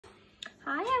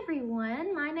Hi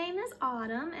everyone, my name is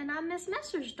Autumn and I'm Miss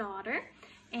Messer's daughter,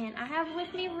 and I have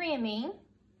with me Remy,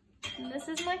 and this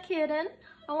is my kitten.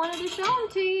 I wanted to show him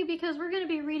to you because we're going to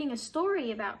be reading a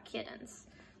story about kittens.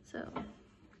 So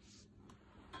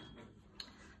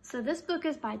this book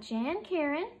is by Jan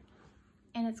Karon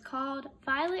and it's called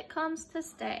Violet Comes to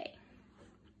Stay.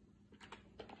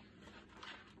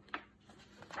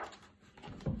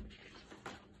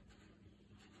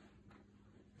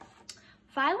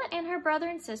 Violet and her brother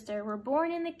and sister were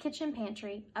born in the kitchen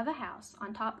pantry of a house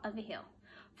on top of a hill.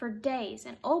 For days,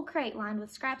 an old crate lined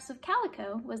with scraps of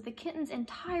calico was the kitten's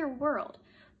entire world,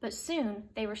 but soon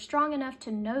they were strong enough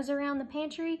to nose around the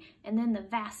pantry and then the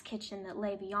vast kitchen that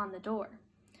lay beyond the door.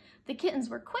 The kittens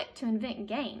were quick to invent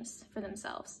games for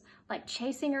themselves, like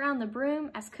chasing around the broom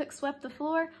as Cook swept the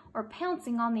floor or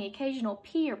pouncing on the occasional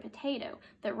pea or potato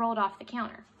that rolled off the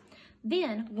counter.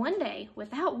 Then, one day,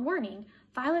 without warning,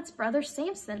 Violet's brother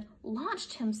Samson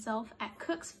launched himself at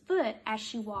Cook's foot as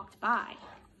she walked by.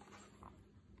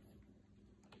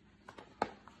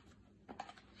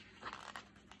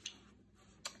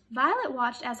 Violet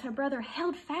watched as her brother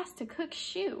held fast to Cook's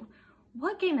shoe.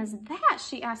 "What game is that?"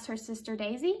 she asked her sister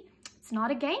Daisy. "It's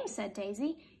not a game," said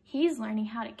Daisy. "He's learning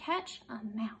how to catch a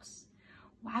mouse."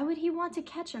 "Why would he want to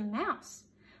catch a mouse?"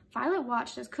 Violet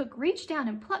watched as Cook reached down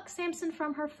and plucked Samson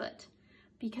from her foot.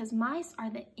 "Because mice are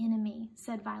the enemy,"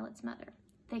 said Violet's mother.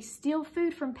 "They steal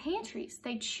food from pantries.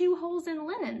 They chew holes in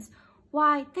linens.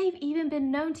 Why, they've even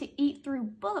been known to eat through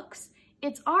books.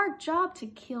 It's our job to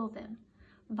kill them."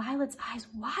 Violet's eyes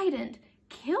widened.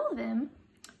 "Kill them?"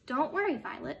 "Don't worry,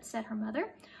 Violet," said her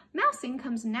mother. "Mousing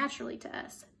comes naturally to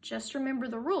us. Just remember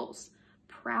the rules.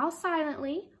 Prowl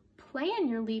silently, plan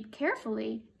your leap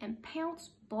carefully, and pounce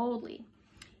boldly.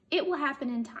 It will happen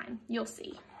in time. You'll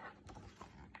see."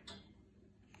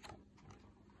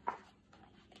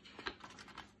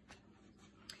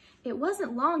 It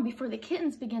wasn't long before the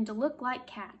kittens began to look like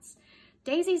cats.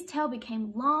 Daisy's tail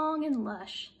became long and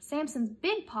lush. Samson's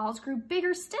big paws grew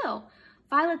bigger still.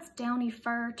 Violet's downy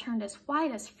fur turned as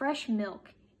white as fresh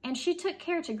milk, and she took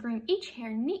care to groom each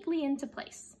hair neatly into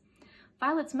place.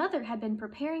 Violet's mother had been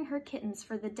preparing her kittens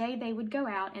for the day they would go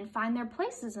out and find their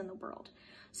places in the world,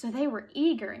 so they were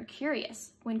eager and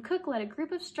curious when Cook led a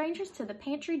group of strangers to the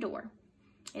pantry door.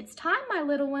 "It's time, my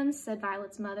little ones," said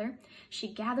Violet's mother.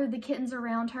 She gathered the kittens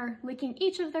around her, licking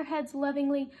each of their heads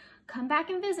lovingly. "Come back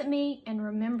and visit me, and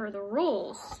remember the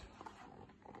rules."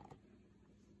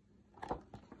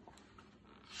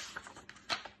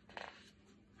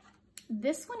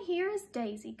 "This one here is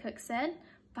Daisy," Cook said.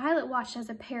 Violet watched as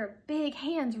a pair of big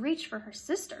hands reached for her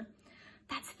sister.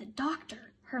 "That's the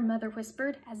doctor," her mother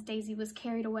whispered as Daisy was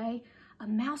carried away. A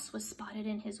mouse was spotted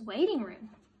in his waiting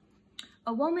room.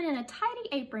 A woman in a tidy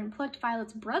apron plucked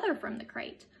Violet's brother from the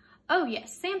crate. "Oh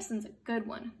yes, Samson's a good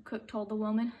one," Cook told the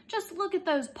woman. "Just look at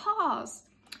those paws."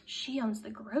 "She owns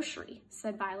the grocery,"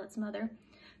 said Violet's mother.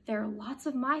 "There are lots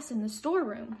of mice in the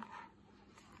storeroom."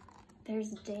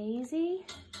 "There's Daisy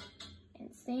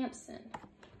and Samson."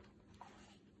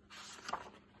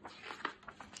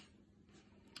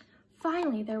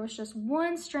 Finally, there was just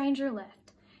one stranger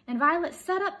left, and Violet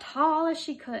sat up tall as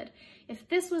she could. If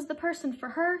this was the person for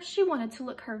her, she wanted to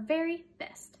look her very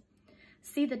best.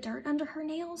 "See the dirt under her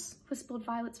nails?" whispered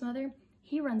Violet's mother.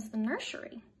 "He runs the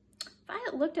nursery."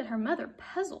 Violet looked at her mother,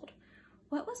 puzzled.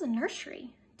 What was a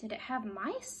nursery? Did it have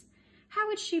mice? How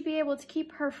would she be able to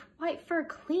keep her white fur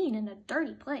clean in a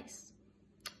dirty place?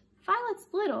 "Violet's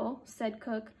little," said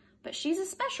Cook, "but she's a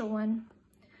special one."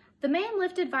 The man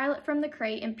lifted Violet from the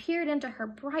crate and peered into her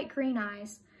bright green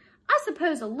eyes. "I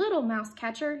suppose a little mouse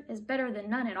catcher is better than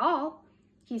none at all,"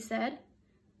 he said.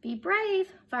 "Be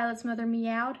brave," Violet's mother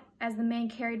meowed as the man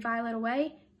carried Violet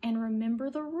away, "and remember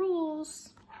the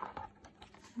rules."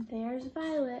 There's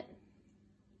Violet.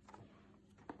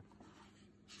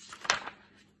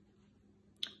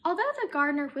 Although the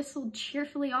gardener whistled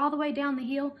cheerfully all the way down the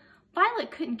hill,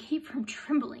 Violet couldn't keep from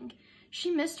trembling.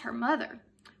 She missed her mother.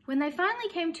 When they finally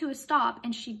came to a stop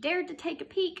and she dared to take a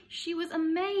peek, she was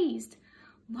amazed.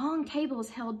 Long tables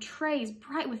held trays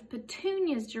bright with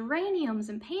petunias, geraniums,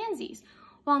 and pansies,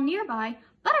 while nearby,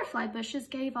 butterfly bushes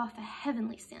gave off a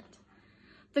heavenly scent.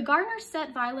 The gardener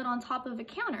set Violet on top of a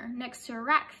counter next to a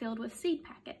rack filled with seed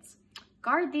packets.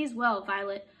 "Guard these well,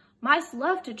 Violet. Mice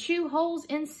love to chew holes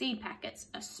in seed packets,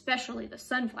 especially the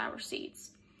sunflower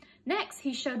seeds." Next,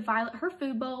 he showed Violet her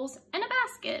food bowls and a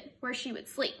basket where she would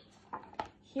sleep.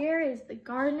 Here is the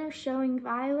gardener showing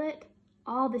Violet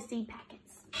all the seed packets.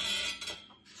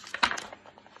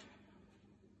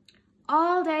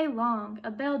 All day long,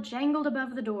 a bell jangled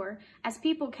above the door as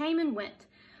people came and went.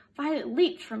 Violet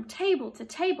leaped from table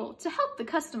to help the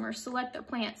customers select their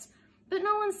plants, but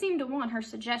no one seemed to want her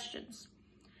suggestions.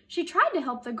 She tried to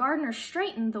help the gardener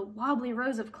straighten the wobbly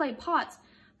rows of clay pots,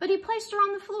 but he placed her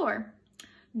on the floor.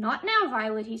 "Not now,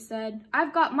 Violet," he said.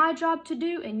 "I've got my job to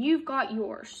do and you've got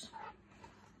yours."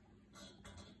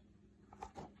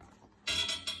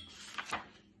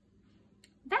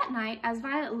 That night, as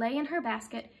Violet lay in her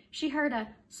basket, she heard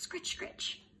a scritch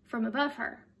scritch from above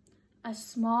her. A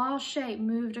small shape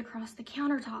moved across the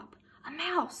countertop. A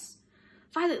mouse.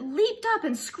 Violet leaped up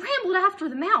and scrambled after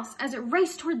the mouse as it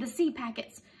raced toward the seed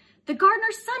packets. The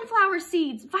gardener's sunflower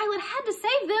seeds. Violet had to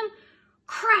save them.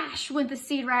 Crash went the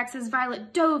seed racks as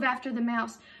Violet dove after the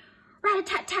mouse.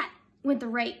 Rat-a-tat-tat went the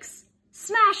rakes.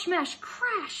 Smash, smash,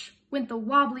 crash went the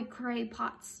wobbly clay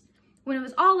pots. When it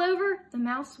was all over, the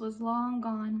mouse was long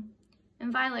gone,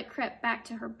 and Violet crept back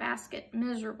to her basket,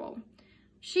 miserable.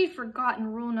 She'd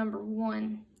forgotten rule number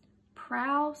 1,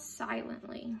 prowl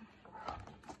silently.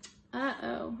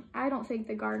 Uh-oh, I don't think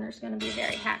the gardener's gonna be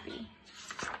very happy.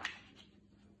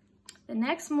 The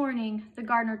next morning, the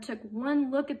gardener took one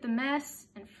look at the mess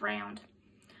and frowned.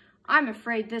 "I'm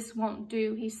afraid this won't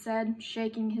do," he said,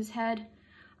 shaking his head.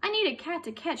 "I need a cat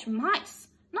to catch mice,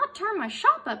 not turn my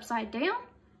shop upside down."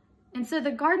 And so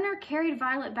the gardener carried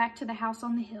Violet back to the house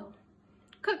on the hill.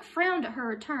 Cook frowned at her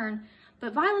return,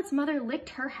 but Violet's mother licked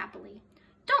her happily.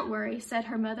 "Don't worry," said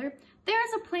her mother. "There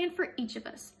is a plan for each of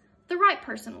us. The right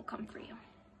person will come for you."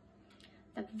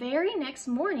 The very next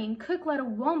morning, Cook led a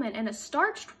woman in a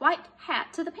starched white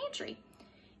hat to the pantry.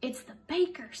 "It's the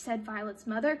baker," said Violet's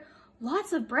mother.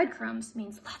 "Lots of breadcrumbs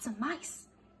means lots of mice."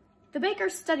 The baker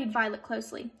studied Violet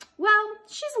closely. "Well,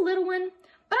 she's a little one,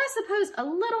 but I suppose a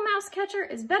little mouse catcher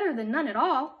is better than none at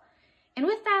all." And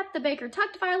with that, the baker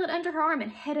tucked Violet under her arm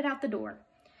and headed out the door.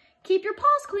 "Keep your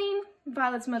paws clean,"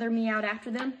 Violet's mother meowed after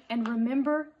them, "and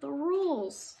remember the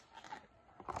rules."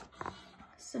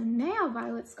 So now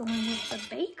Violet's going with the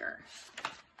baker.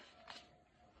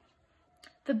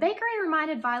 The bakery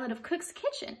reminded Violet of Cook's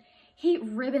kitchen. Heat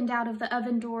ribboned out of the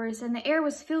oven doors, and the air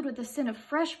was filled with the scent of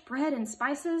fresh bread and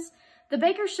spices. The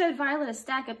baker showed Violet a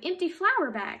stack of empty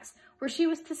flour bags where she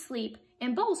was to sleep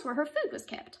and bowls where her food was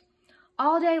kept.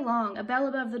 All day long, a bell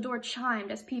above the door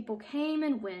chimed as people came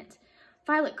and went.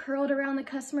 Violet curled around the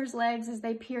customers' legs as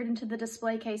they peered into the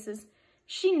display cases.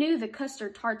 She knew the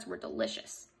custard tarts were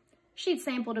delicious. She'd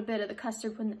sampled a bit of the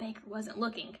custard when the baker wasn't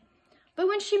looking. But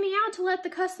when she meowed to let the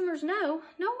customers know,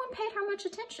 no one paid her much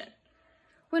attention.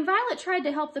 When Violet tried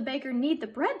to help the baker knead the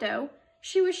bread dough,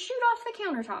 she was shooed off the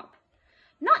countertop.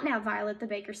 "Not now, Violet," the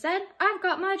baker said. "I've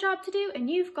got my job to do and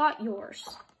you've got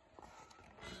yours."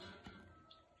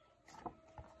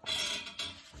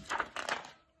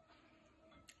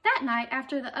 That night,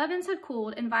 after the ovens had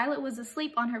cooled and Violet was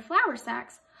asleep on her flour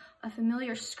sacks, a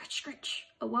familiar scritch scritch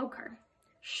awoke her.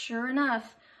 Sure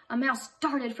enough, a mouse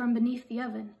darted from beneath the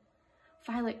oven.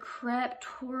 Violet crept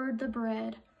toward the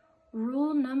bread.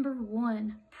 Rule number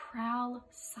 1, prowl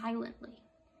silently.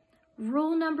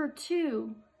 Rule number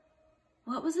 2,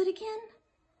 what was it again?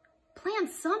 Plan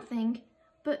something,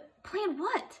 but plan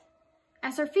what?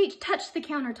 As her feet touched the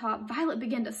countertop, Violet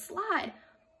began to slide.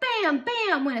 Bam,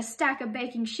 bam went a stack of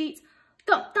baking sheets.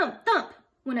 Thump, thump, thump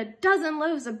went a dozen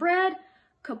loaves of bread.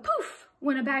 Kapoof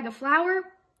went a bag of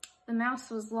flour. The mouse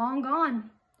was long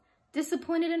gone.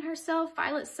 Disappointed in herself,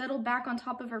 Violet settled back on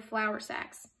top of her flour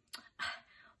sacks.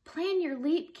 Plan your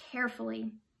leap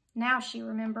carefully. Now she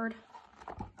remembered.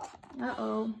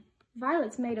 Uh-oh,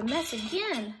 Violet's made a mess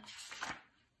again.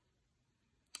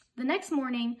 The next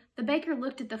morning, the baker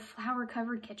looked at the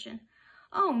flour-covered kitchen.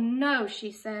 "Oh no,"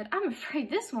 she said, "I'm afraid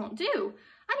this won't do.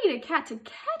 I need a cat to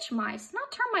catch mice,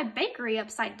 not turn my bakery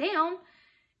upside down."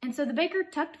 And so the baker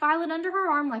tucked Violet under her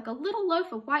arm like a little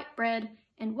loaf of white bread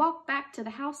and walked back to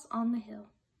the house on the hill.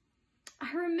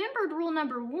 "I remembered rule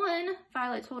number 1,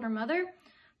 Violet told her mother,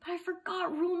 "but I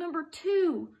forgot rule number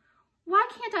 2. Why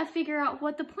can't I figure out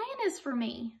what the plan is for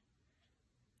me?"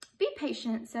 "Be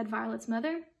patient," said Violet's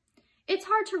mother. "It's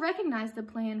hard to recognize the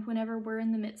plan whenever we're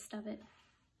in the midst of it."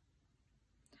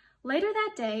 Later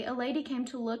that day, a lady came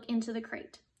to look into the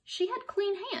crate. She had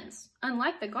clean hands,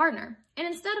 unlike the gardener, and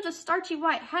instead of a starchy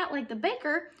white hat like the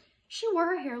baker, she wore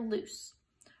her hair loose.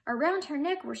 Around her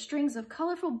neck were strings of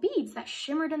colorful beads that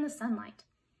shimmered in the sunlight.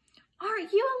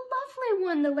 "Aren't you a lovely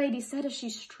one?" the lady said as she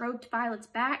stroked Violet's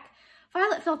back.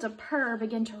 Violet felt a purr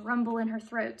begin to rumble in her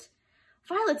throat.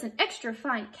 "Violet's an extra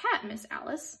fine cat, Miss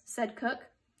Alice," said Cook.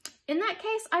 "In that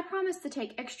case, I promise to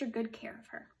take extra good care of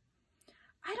her."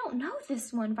 "I don't know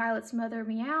this one," Violet's mother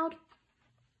meowed.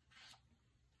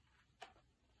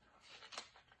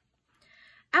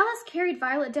 Alice carried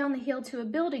Violet down the hill to a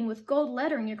building with gold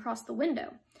lettering across the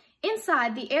window.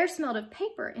 Inside, the air smelled of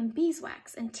paper and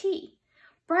beeswax and tea.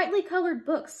 Brightly colored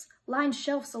books lined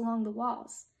shelves along the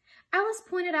walls. Alice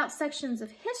pointed out sections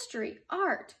of history,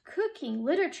 art, cooking,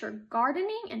 literature,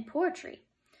 gardening, and poetry.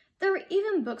 There were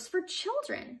even books for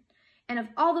children. And of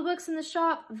all the books in the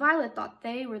shop, Violet thought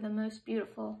they were the most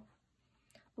beautiful.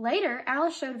 Later,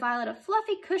 Alice showed Violet a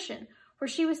fluffy cushion where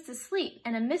she was to sleep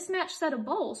and a mismatched set of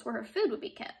bowls where her food would be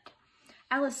kept.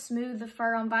 Alice smoothed the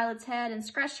fur on Violet's head and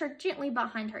scratched her gently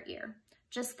behind her ear.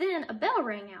 Just then, a bell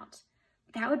rang out.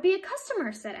 "That would be a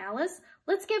customer," said Alice.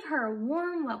 "Let's give her a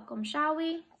warm welcome, shall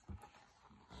we?"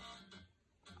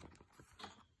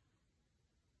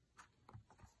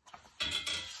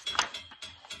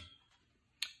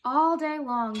 All day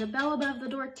long, the bell above the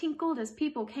door tinkled as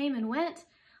people came and went.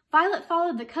 Violet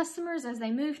followed the customers as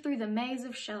they moved through the maze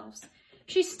of shelves.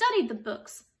 She studied the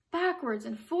books, backwards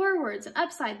and forwards and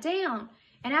upside down,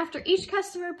 and after each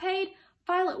customer paid,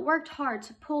 Violet worked hard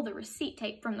to pull the receipt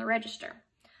tape from the register.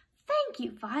 "Thank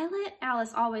you, Violet,"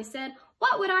 Alice always said.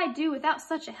 "What would I do without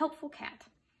such a helpful cat?"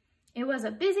 It was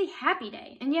a busy, happy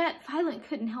day, and yet Violet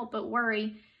couldn't help but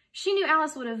worry. She knew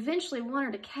Alice would eventually want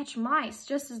her to catch mice,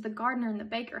 just as the gardener and the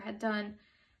baker had done.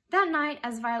 That night,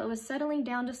 as Violet was settling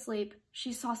down to sleep,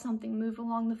 she saw something move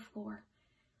along the floor.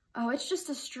 "Oh, it's just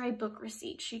a stray book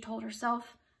receipt," she told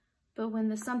herself. But when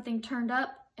the something turned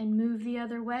up and moved the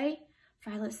other way,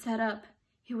 Violet sat up.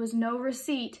 It was no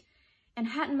receipt. And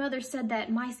hadn't Mother said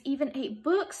that mice even ate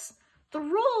books? The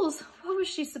rules! What was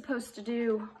she supposed to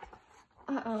do?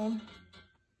 Uh-oh.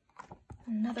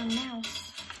 Another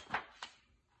mouse.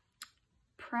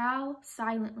 Prowl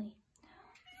silently.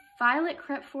 Violet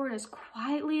crept forward as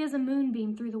quietly as a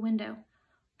moonbeam through the window.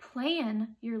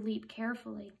 Plan your leap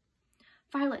carefully.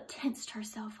 Violet tensed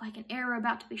herself like an arrow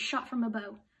about to be shot from a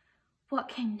bow. What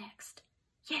came next?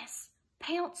 Yes,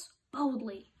 pounce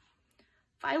boldly.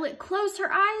 Violet closed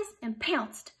her eyes and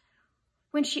pounced.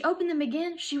 When she opened them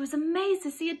again, she was amazed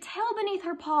to see a tail beneath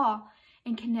her paw,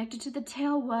 and connected to the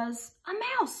tail was a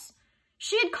mouse.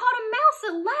 She had caught a mouse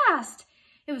at last.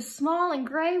 It was small and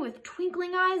gray with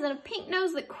twinkling eyes and a pink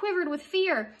nose that quivered with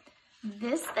fear.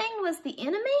 This thing was the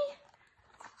enemy?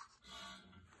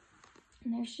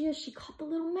 And there she is. She caught the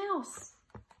little mouse.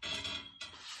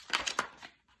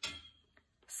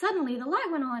 Suddenly, the light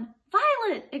went on.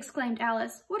 "Violet!" exclaimed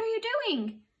Alice. "What are you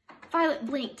doing?" Violet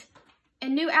blinked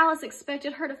and knew Alice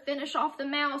expected her to finish off the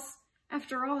mouse.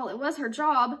 After all, it was her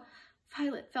job.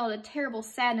 Violet felt a terrible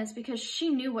sadness because she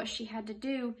knew what she had to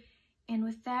do. And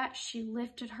with that, she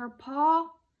lifted her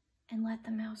paw and let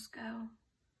the mouse go.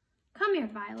 "Come here,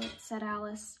 Violet," said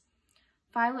Alice.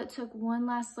 Violet took one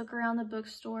last look around the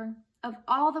bookstore. Of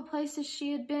all the places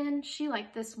she had been, she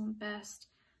liked this one best.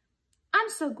 "I'm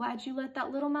so glad you let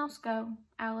that little mouse go,"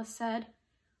 Alice said.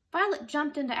 Violet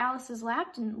jumped into Alice's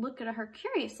lap and looked at her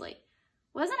curiously.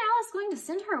 Wasn't Alice going to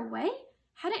send her away?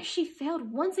 Hadn't she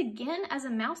failed once again as a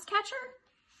mouse catcher?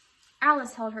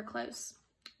 Alice held her close.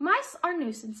 "Mice are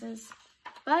nuisances,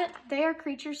 but they are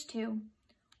creatures too.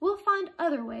 We'll find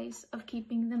other ways of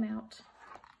keeping them out."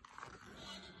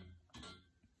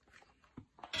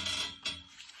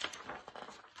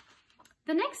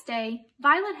 The next day,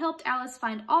 Violet helped Alice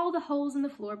find all the holes in the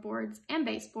floorboards and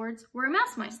baseboards where a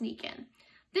mouse might sneak in.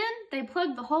 Then they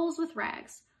plugged the holes with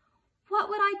rags. "What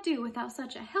would I do without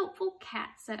such a helpful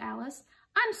cat?" said Alice.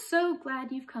 "I'm so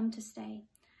glad you've come to stay."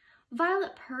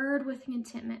 Violet purred with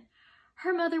contentment.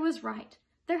 Her mother was right.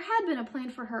 There had been a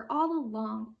plan for her all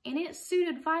along, and it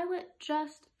suited Violet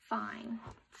just fine.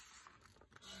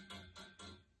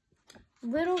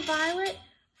 Little Violet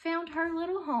found her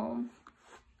little home.